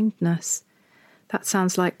kindness. That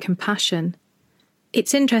sounds like compassion.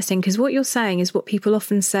 It's interesting because what you're saying is what people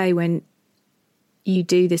often say when you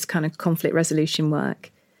do this kind of conflict resolution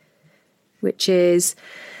work, which is,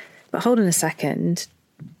 but hold on a second,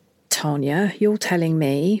 Tanya, you're telling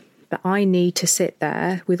me that I need to sit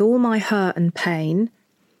there with all my hurt and pain,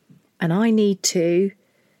 and I need to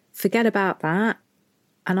forget about that,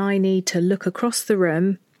 and I need to look across the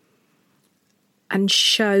room and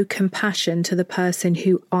show compassion to the person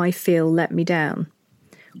who I feel let me down.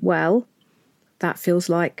 Well, that feels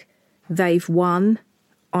like they've won,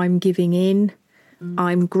 I'm giving in,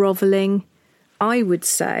 I'm grovelling. I would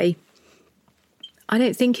say, I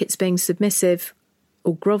don't think it's being submissive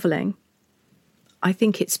or grovelling. I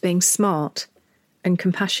think it's being smart and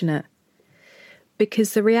compassionate.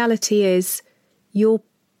 Because the reality is, you're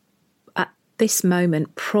at this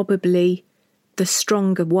moment probably the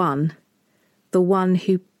stronger one, the one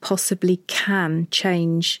who possibly can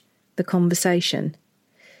change the conversation.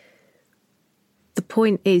 The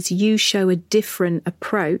point is, you show a different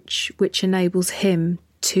approach which enables him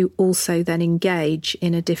to also then engage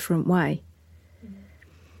in a different way.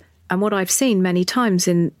 And what I've seen many times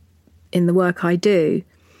in the work I do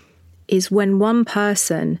is when one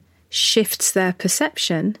person shifts their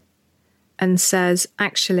perception and says,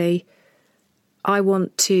 actually, I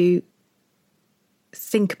want to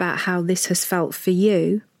think about how this has felt for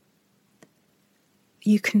you,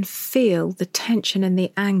 you can feel the tension and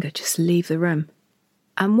the anger just leave the room.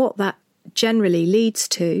 And what that generally leads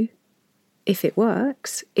to, if it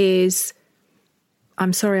works, is,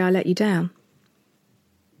 I'm sorry I let you down.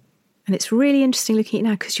 And it's really interesting looking at it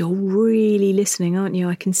now because you're really listening, aren't you?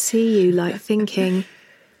 I can see you like thinking,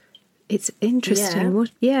 it's interesting.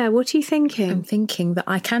 Yeah. What are you thinking? I'm thinking that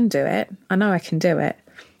I can do it. I know I can do it.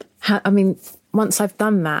 Once I've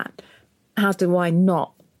done that, how do I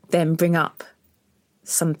not then bring up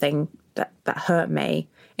something that hurt me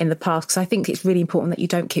in the past? Because I think it's really important that you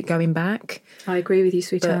don't keep going back. I agree with you,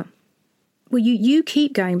 sweetheart. Well, you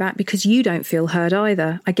keep going back because you don't feel heard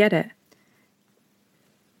either. I get it.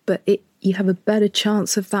 But you have a better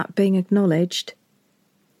chance of that being acknowledged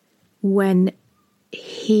when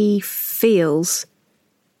he feels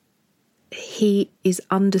he is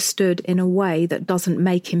understood in a way that doesn't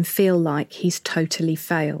make him feel like he's totally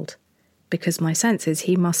failed. Because my sense is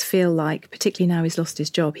he must feel like, particularly now he's lost his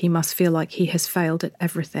job, he must feel like he has failed at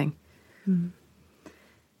everything.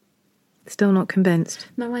 Still not convinced?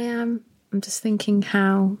 No, I am. I'm just thinking,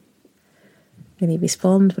 how will he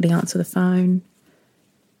respond? Will he answer the phone?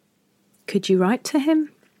 Could you write to him?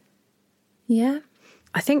 Yeah.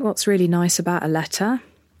 I think what's really nice about a letter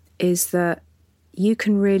is that you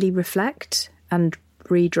can really reflect and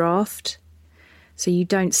redraft. So you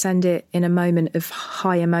don't send it in a moment of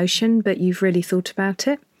high emotion, but you've really thought about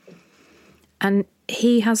it. And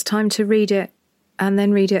he has time to read it and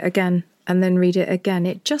then read it again and then read it again.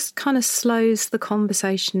 It just kind of slows the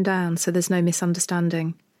conversation down so there's no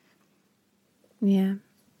misunderstanding. Yeah.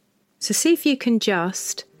 So see if you can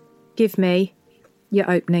just give me your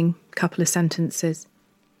opening couple of sentences.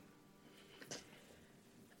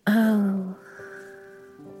 Oh.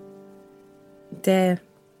 Dear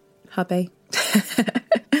hubby,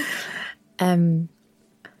 I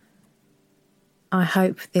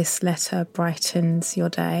hope this letter brightens your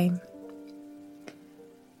day.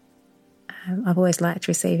 I've always liked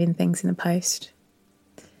receiving things in the post.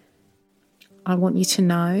 I want you to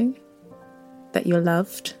know that you're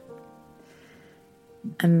loved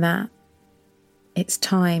and that it's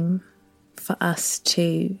time for us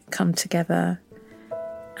to come together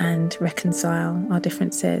and reconcile our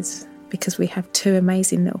differences, because we have two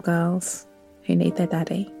amazing little girls who need their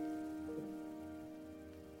daddy.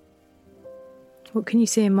 What can you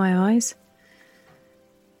see in my eyes?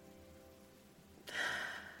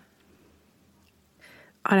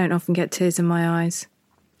 I don't often get tears in my eyes.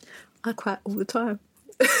 I cry all the time.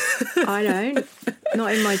 I don't.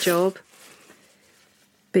 Not in my job.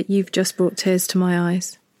 But you've just brought tears to my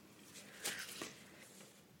eyes.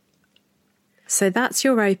 So that's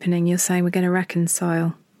your opening. You're saying we're going to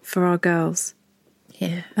reconcile for our girls.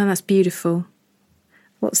 Yeah. And that's beautiful.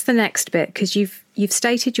 What's the next bit? Because you've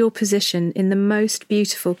stated your position in the most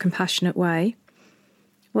beautiful, compassionate way.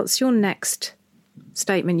 What's your next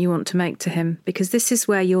statement you want to make to him? Because this is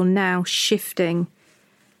where you're now shifting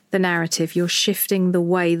the narrative. You're shifting the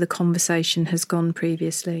way the conversation has gone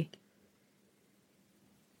previously.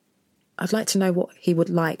 I'd like to know what he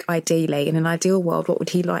would like, ideally. In an ideal world, what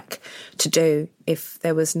would he like to do? If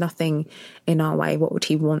there was nothing in our way, what would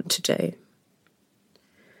he want to do?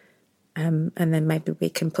 And then maybe we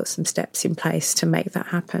can put some steps in place to make that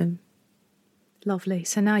happen. Lovely.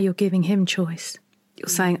 So now you're giving him choice. You're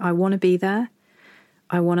saying, I want to be there.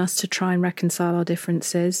 I want us to try and reconcile our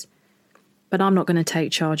differences, but I'm not going to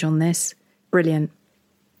take charge on this. Brilliant.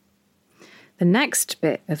 The next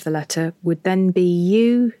bit of the letter would then be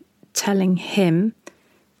you telling him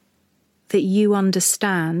that you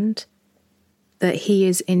understand that he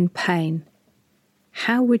is in pain.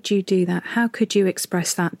 How would you do that? How could you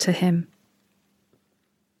express that to him?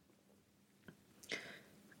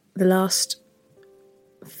 The last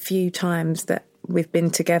few times that we've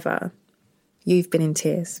been together, you've been in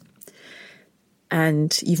tears.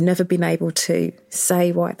 And you've never been able to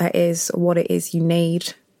say what that is or what it is you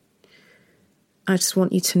need. I just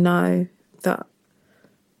want you to know that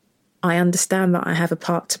I understand that I have a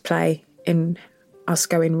part to play in us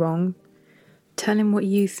going wrong. Tell him what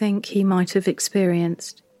you think he might have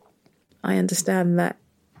experienced. I understand that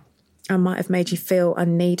I might have made you feel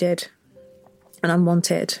unneeded and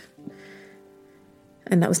unwanted.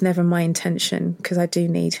 And that was never my intention, because I do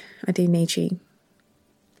need you.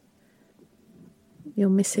 You're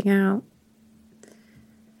missing out.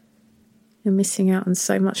 You're missing out on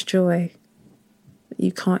so much joy that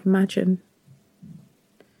you can't imagine.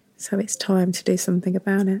 So it's time to do something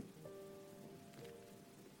about it.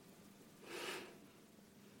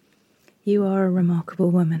 You are a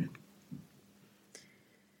remarkable woman.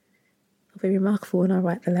 I'll be remarkable when I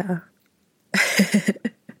write the letter.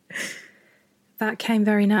 That came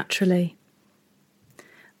very naturally.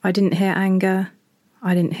 I didn't hear anger.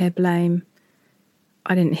 I didn't hear blame.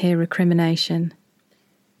 I didn't hear recrimination.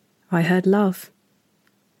 I heard love.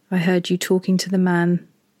 I heard you talking to the man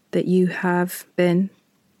that you have been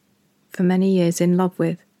for many years in love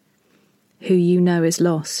with, who you know is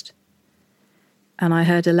lost. And I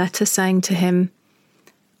heard a letter saying to him,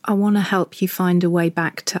 I want to help you find a way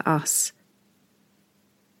back to us.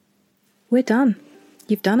 We're done.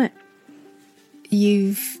 You've done it.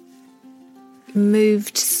 You've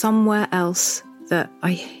moved somewhere else that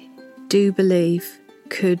I do believe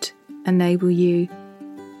could enable you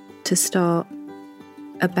to start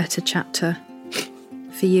a better chapter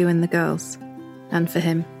for you and the girls, and for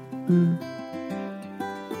him.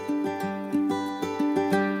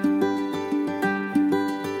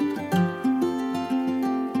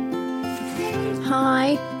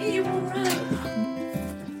 Hi. Are you all right?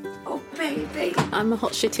 Oh, baby. I'm a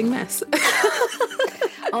hot shitting mess.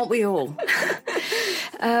 Aren't we all?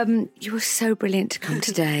 You were so brilliant to come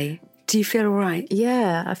today. Do you feel all right?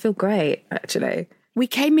 Yeah, I feel great, actually. We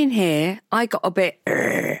came in here, I got a bit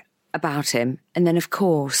about him, and then, of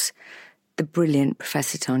course, the brilliant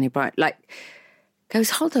Professor Tanya Bright,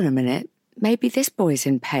 goes, hold on a minute, maybe this boy's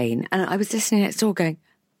in pain. And I was listening next door going,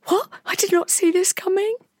 what? I did not see this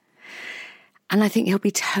coming. And I think he'll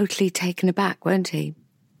be totally taken aback, won't he?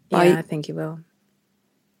 Yeah, I think he will.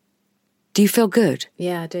 Do you feel good?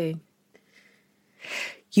 Yeah, I do.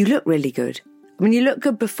 You look really good. I mean, you look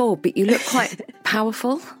good before, but you look quite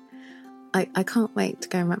powerful. I can't wait to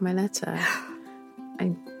go and write my letter.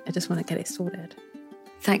 I just want to get it sorted.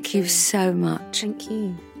 Thank you so much. Thank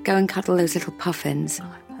you. Go and cuddle those little puffins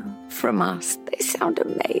from us. They sound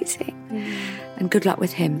amazing. And good luck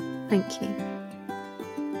with him. Thank you.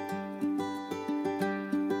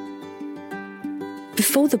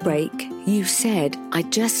 Before the break, you said, I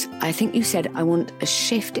think you said, I want a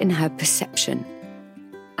shift in her perception.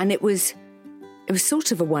 And it was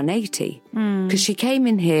sort of a 180, because she came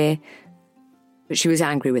in here, but she was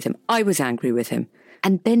angry with him. I was angry with him.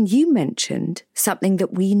 And then you mentioned something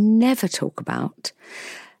that we never talk about,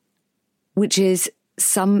 which is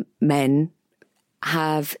some men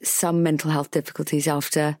have some mental health difficulties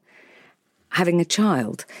after having a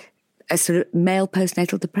child, a sort of male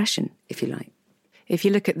postnatal depression, if you like. If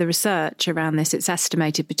you look at the research around this, it's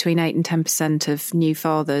estimated between 8 and 10% of new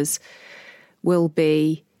fathers will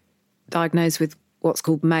be diagnosed with what's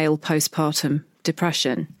called male postpartum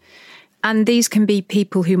depression. And these can be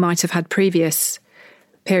people who might have had previous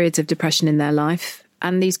periods of depression in their life.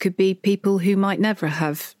 And these could be people who might never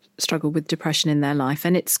have struggled with depression in their life.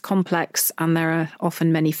 And it's complex, and there are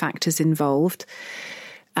often many factors involved,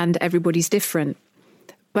 and everybody's different.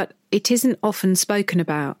 But it isn't often spoken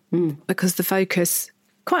about because the focus,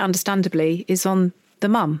 quite understandably, is on the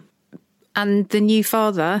mum. And the new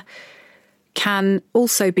father can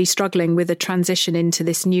also be struggling with a transition into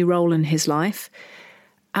this new role in his life.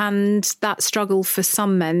 And that struggle for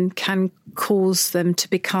some men can cause them to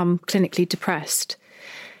become clinically depressed.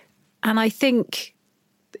 And I think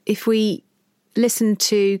if we listen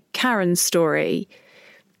to Karen's story,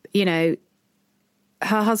 you know,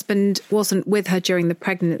 her husband wasn't with her during the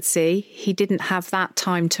pregnancy. He didn't have that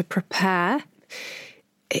time to prepare.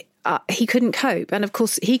 He couldn't cope. And of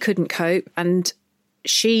course, he couldn't cope. And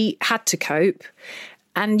she had to cope.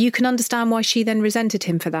 And you can understand why she then resented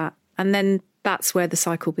him for that. And then that's where the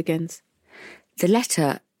cycle begins. The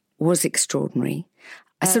letter was extraordinary.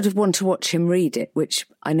 I sort of want to watch him read it, which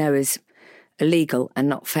I know is illegal and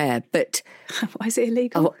not fair, but... Why is it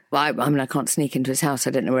illegal? I mean, I can't sneak into his house.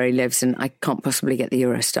 I don't know where he lives, and I can't possibly get the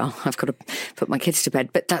Eurostar. I've got to put my kids to bed,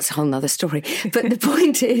 but that's a whole nother story. But the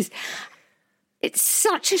point is, it's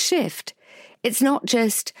such a shift. It's not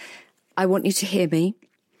just, I want you to hear me.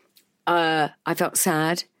 I felt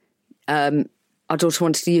sad. Our daughter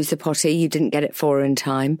wanted to use the potty. You didn't get it for her in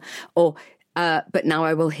time. Or, but now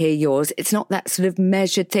I will hear yours. It's not that sort of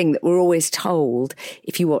measured thing that we're always told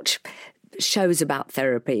if you watch shows about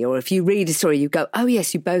therapy, or if you read a story, you go, oh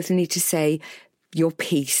yes, you both need to say your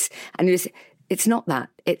piece. And it's not that.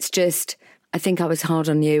 It's just, I think I was hard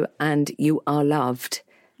on you and you are loved.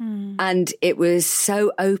 And it was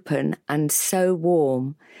so open and so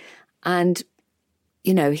warm. And,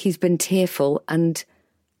 you know, he's been tearful, and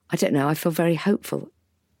I don't know, I feel very hopeful.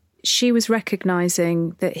 She was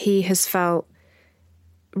recognising that he has felt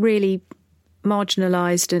really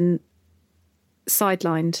marginalised and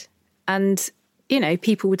sidelined. And, you know,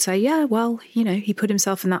 people would say, yeah, well, you know, he put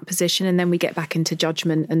himself in that position, and then we get back into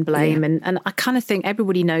judgment and blame. Yeah. And I kind of think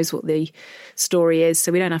everybody knows what the story is,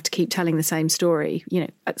 so we don't have to keep telling the same story. You know,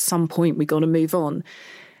 at some point we got to move on.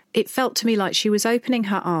 It felt to me like she was opening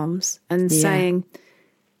her arms and saying,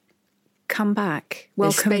 come back,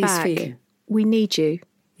 welcome back. For you. We need you.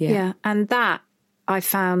 Yeah. And that I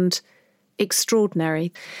found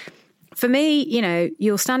extraordinary. For me, you know,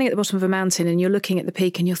 you're standing at the bottom of a mountain and you're looking at the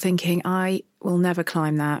peak and you're thinking, I will never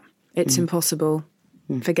climb that. It's impossible.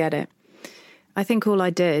 Forget it. I think all I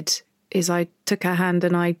did is I took her hand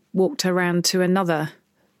and I walked her around to another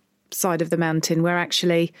side of the mountain where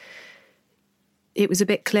actually it was a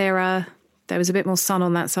bit clearer. There was a bit more sun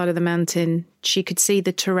on that side of the mountain. She could see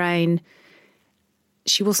the terrain.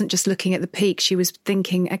 She wasn't just looking at the peak. She was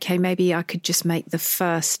thinking, okay, maybe I could just make the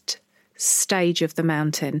first stage of the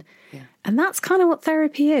mountain. Yeah. And that's kind of what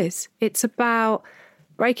therapy is. It's about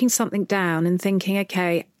breaking something down and thinking,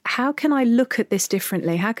 okay, how can I look at this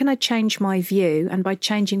differently? How can I change my view? And by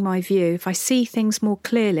changing my view, if I see things more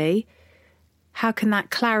clearly, how can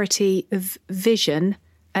that clarity of vision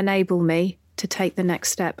enable me to take the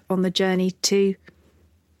next step on the journey to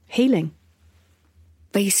healing?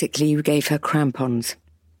 Basically, you gave her crampons.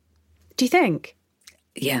 Do you think?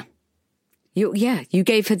 Yeah. You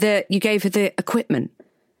gave her the equipment.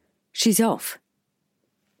 She's off.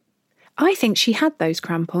 I think she had those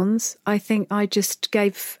crampons. I think I just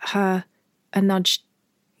gave her a nudge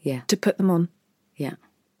to put them on. Yeah.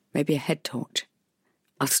 Maybe a head torch.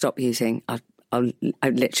 I'll stop using. I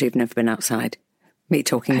literally have never been outside. Me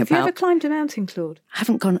talking Have about... you ever climbed a mountain, Claude? I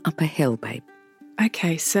haven't gone up a hill, babe.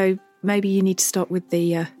 Okay, so maybe you need to stop with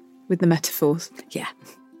the metaphors. Yeah.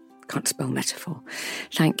 Can't spell metaphor.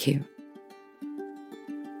 Thank you.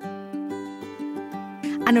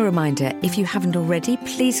 And a reminder, if you haven't already,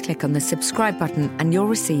 please click on the subscribe button and you'll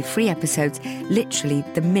receive free episodes literally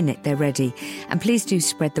the minute they're ready. And please do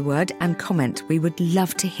spread the word and comment. We would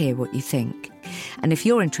love to hear what you think. And if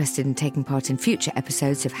you're interested in taking part in future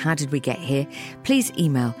episodes of How Did We Get Here, please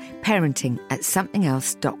email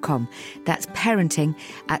parenting@somethingelse.com. That's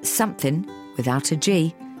parenting@something, without a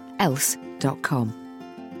G, else.com.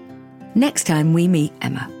 Next time we meet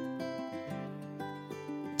Emma.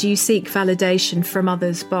 Do you seek validation from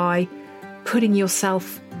others by putting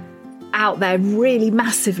yourself out there really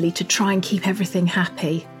massively to try and keep everything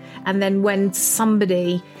happy? And then when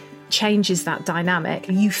somebody changes that dynamic,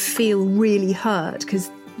 you feel really hurt because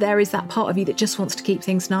there is that part of you that just wants to keep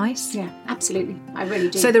things nice? Yeah, absolutely. I really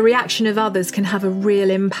do. So the reaction of others can have a real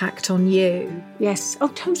impact on you. Yes. Oh,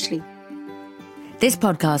 totally. This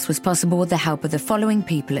podcast was possible with the help of the following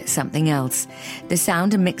people at Something Else. The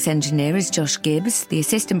sound and mix engineer is Josh Gibbs, the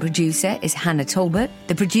assistant producer is Hannah Talbot,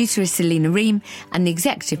 the producer is Selena Ream, and the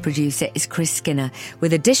executive producer is Chris Skinner,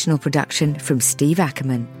 with additional production from Steve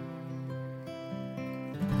Ackerman.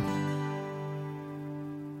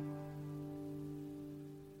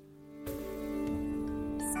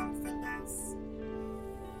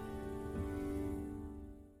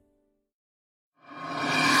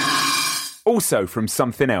 Also from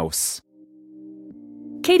Something Else.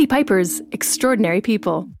 Katie Piper's Extraordinary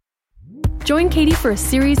People. Join Katie for a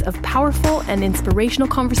series of powerful and inspirational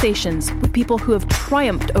conversations with people who have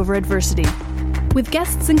triumphed over adversity, with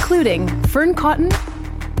guests including Fern Cotton.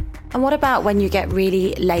 And what about when you get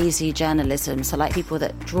really lazy journalism? So like people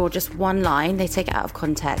that draw just one line, they take it out of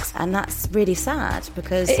context, and that's really sad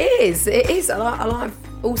because... It is. And I've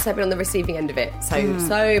also been on the receiving end of it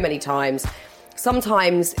so many times.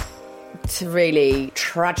 Sometimes to really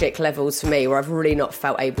tragic levels for me where I've really not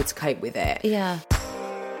felt able to cope with it. Yeah.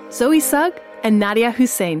 Zoe Sugg and Nadia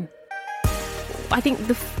Hussein. I think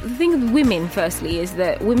the thing with women, firstly, is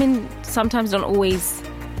that women sometimes don't always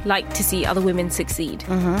like to see other women succeed.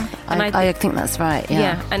 And I think that's right,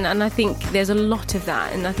 yeah. And I think there's a lot of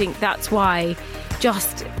that, and I think that's why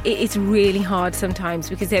it's really hard sometimes,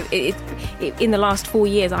 because in the last 4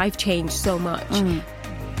 years I've changed so much.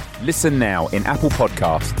 Listen now in Apple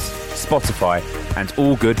Podcasts, Spotify, and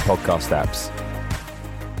all good podcast apps.